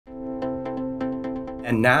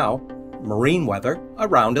And now, marine weather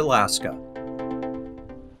around Alaska.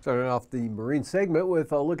 Starting off the marine segment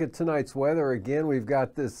with a look at tonight's weather. Again, we've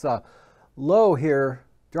got this low here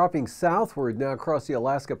dropping southward now across the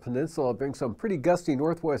Alaska Peninsula. It brings some pretty gusty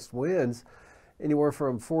northwest winds, anywhere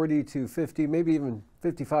from 40 to 50, maybe even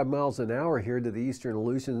 55 miles an hour here to the eastern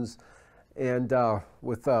Aleutians, and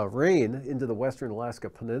with rain into the western Alaska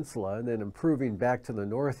Peninsula, and then improving back to the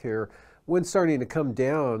north here. Winds starting to come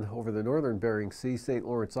down over the northern Bering Sea, St.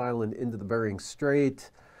 Lawrence Island into the Bering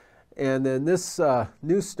Strait. And then this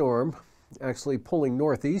new storm actually pulling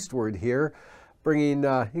northeastward here, bringing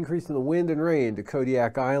increase in the wind and rain to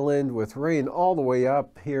Kodiak Island, with rain all the way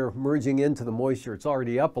up here, merging into the moisture. It's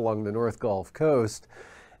already up along the North Gulf Coast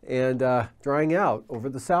and drying out over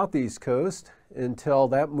the southeast coast until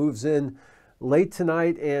that moves in late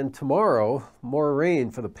tonight and tomorrow. More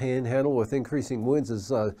rain for the Panhandle with increasing winds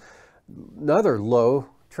as another low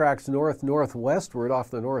tracks northwestward off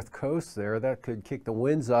the north coast there. That could kick the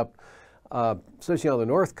winds up, especially on the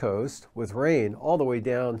north coast, with rain all the way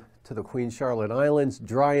down to the Queen Charlotte Islands,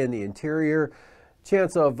 dry in the interior.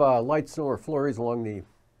 Chance of light snow or flurries along the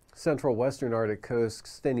central western Arctic coast,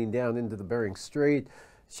 extending down into the Bering Strait.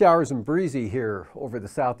 Showers and breezy here over the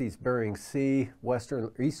southeast Bering Sea,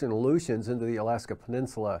 eastern Aleutians into the Alaska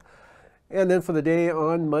Peninsula. And then for the day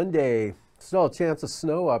on Monday, still a chance of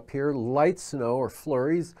snow up here, light snow or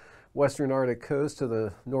flurries, western Arctic coast to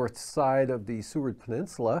the north side of the Seward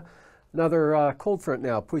Peninsula. Another cold front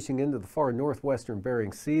now pushing into the far northwestern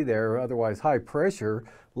Bering Sea there, otherwise high pressure,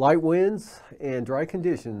 light winds and dry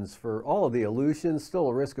conditions for all of the Aleutians. Still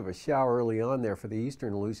a risk of a shower early on there for the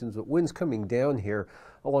eastern Aleutians, but winds coming down here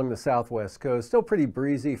along the southwest coast. Still pretty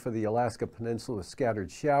breezy for the Alaska Peninsula with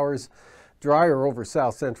scattered showers. Drier over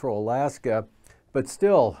south central Alaska, but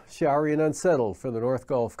still showery and unsettled for the North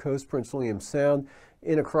Gulf Coast, Prince William Sound,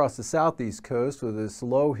 in across the southeast coast, with this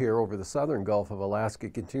low here over the southern Gulf of Alaska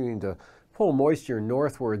continuing to pull moisture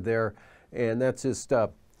northward there, and that's just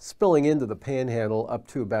spilling into the Panhandle up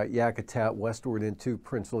to about Yakutat, westward into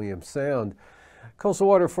Prince William Sound. Coastal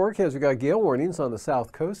water forecast, we've got gale warnings on the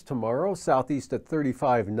south coast tomorrow, southeast at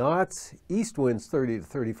 35 knots, east winds 30 to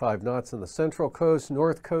 35 knots on the central coast,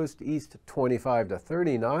 north coast east 25 to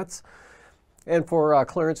 30 knots. And for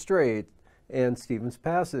Clarence Strait and Stevens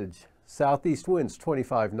Passage, southeast winds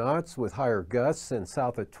 25 knots with higher gusts, and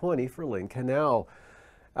south at 20 for Lynn Canal.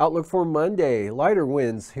 Outlook for Monday, lighter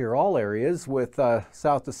winds here all areas, with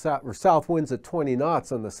south winds at 20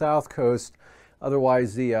 knots on the south coast.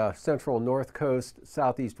 Otherwise, the central north coast,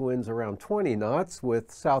 southeast winds around 20 knots,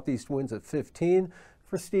 with southeast winds at 15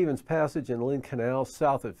 for Stevens Passage and Lynn Canal,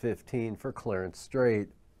 south at 15 for Clarence Strait.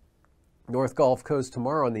 North Gulf Coast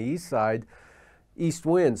tomorrow on the east side, east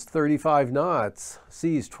winds 35 knots,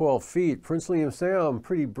 seas 12 feet. Prince William Sound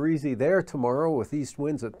pretty breezy there tomorrow, with east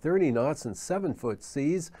winds at 30 knots and 7-foot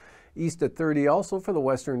seas. East at 30 also for the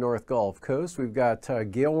western North Gulf Coast. We've got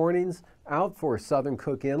gale warnings out for southern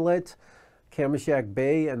Cook Inlet, Kamishak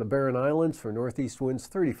Bay, and the Barren Islands for northeast winds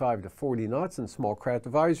 35 to 40 knots, and small craft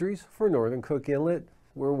advisories for northern Cook Inlet,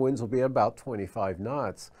 where winds will be about 25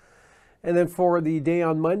 knots. And then for the day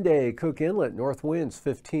on Monday, Cook Inlet, north winds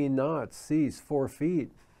 15 knots, seas 4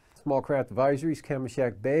 feet. Small craft advisories,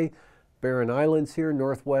 Kamishak Bay, Barren Islands here,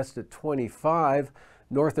 northwest at 25,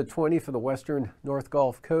 north at 20 for the western North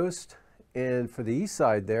Gulf Coast. And for the east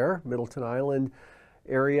side there, Middleton Island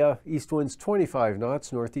area, east winds 25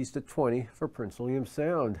 knots, northeast at 20 for Prince William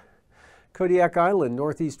Sound. Kodiak Island,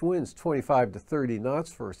 northeast winds 25 to 30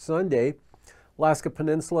 knots for Sunday. Alaska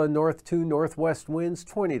Peninsula, north to northwest winds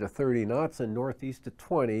 20 to 30 knots, and northeast to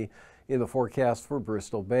 20 in the forecast for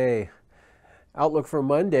Bristol Bay. Outlook for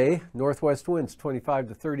Monday, northwest winds 25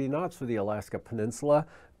 to 30 knots for the Alaska Peninsula.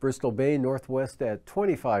 Bristol Bay, northwest at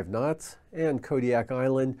 25 knots, and Kodiak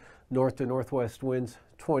Island, north to northwest winds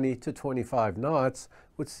 20 to 25 knots,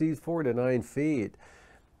 with seas 4 to 9 feet.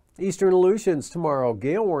 Eastern Aleutians tomorrow,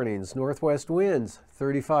 gale warnings, northwest winds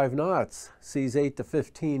 35 knots, seas 8 to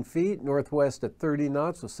 15 feet, northwest at 30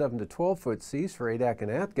 knots with 7 to 12 foot seas for Adak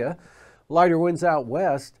and Atka. Lighter winds out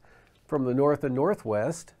west from the north and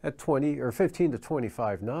northwest at 20 or 15 to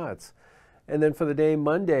 25 knots. And then for the day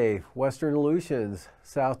Monday, western Aleutians,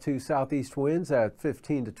 south to southeast winds at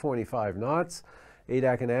 15 to 25 knots,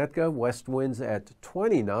 Adak and Atka, west winds at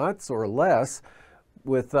 20 knots or less,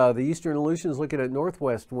 with the eastern Aleutians looking at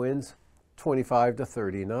northwest winds 25 to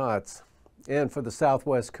 30 knots. And for the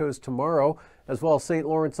southwest coast tomorrow, as well as St.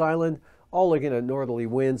 Lawrence Island, all looking at northerly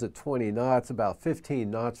winds at 20 knots, about 15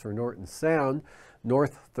 knots for Norton Sound,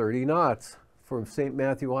 north 30 knots from St.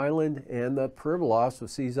 Matthew Island and the Pribilos with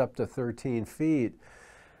seas up to 13 feet.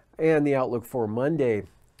 And the outlook for Monday,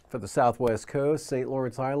 For the southwest coast, St.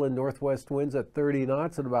 Lawrence Island, northwest winds at 30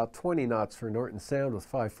 knots and about 20 knots for Norton Sound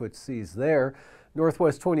with 5-foot seas there.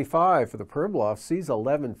 Northwest 25 for the Pribilof, seas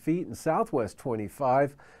 11 feet, and southwest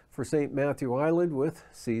 25 for St. Matthew Island with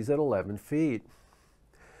seas at 11 feet.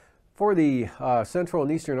 For the central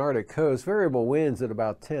and eastern Arctic coast, variable winds at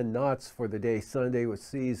about 10 knots for the day Sunday with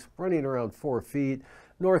seas running around 4 feet.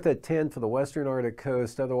 North at 10 for the western Arctic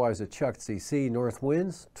coast, otherwise a Chukchi Sea, north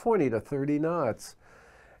winds 20 to 30 knots.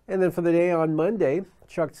 And then for the day on Monday,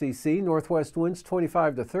 Chukchi Sea, northwest winds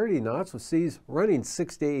 25 to 30 knots with seas running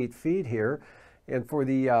 6 to 8 feet here. And for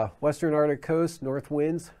the western Arctic coast, north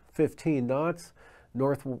winds 15 knots.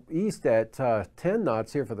 Northeast at 10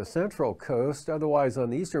 knots here for the central coast. Otherwise on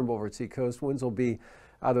the eastern Beaufort Sea coast, winds will be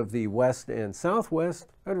out of the west and southwest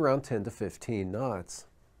at around 10 to 15 knots.